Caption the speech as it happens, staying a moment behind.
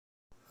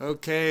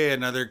Okay,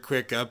 another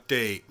quick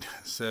update.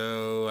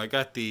 So I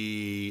got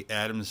the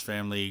Addams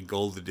Family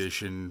Gold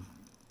Edition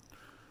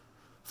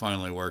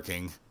finally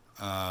working.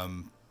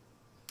 And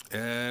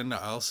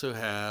I also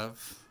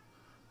have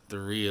the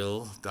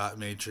real dot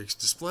matrix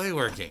display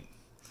working.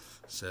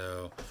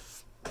 So,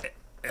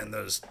 and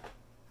those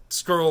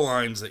scroll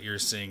lines that you're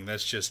seeing,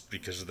 that's just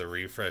because of the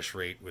refresh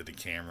rate with the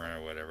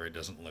camera or whatever. It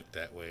doesn't look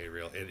that way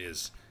real. It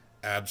is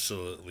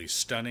absolutely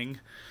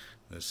stunning.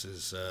 This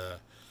is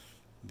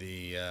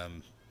the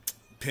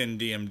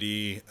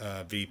PinDMD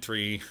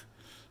V3,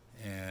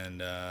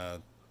 and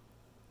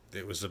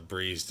it was a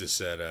breeze to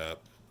set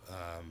up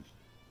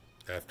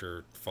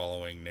after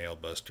following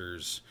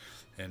Nailbuster's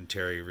and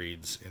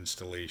TerryRed's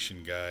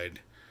installation guide.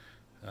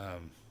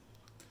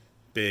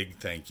 Big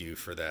thank you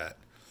for that.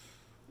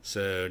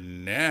 So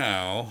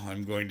now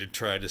I'm going to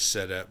try to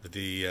set up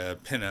the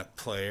Pinup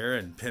player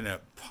and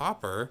Pinup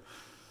popper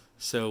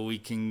so we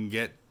can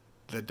get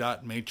the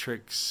dot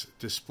matrix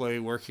display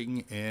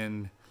working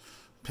in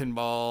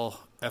Pinball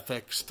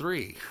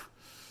FX3.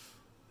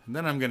 And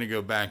then I'm going to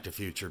go back to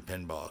Future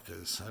Pinball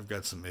because I've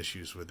got some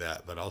issues with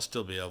that, but I'll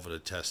still be able to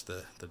test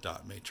the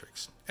dot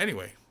matrix.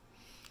 Anyway,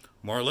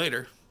 more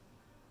later.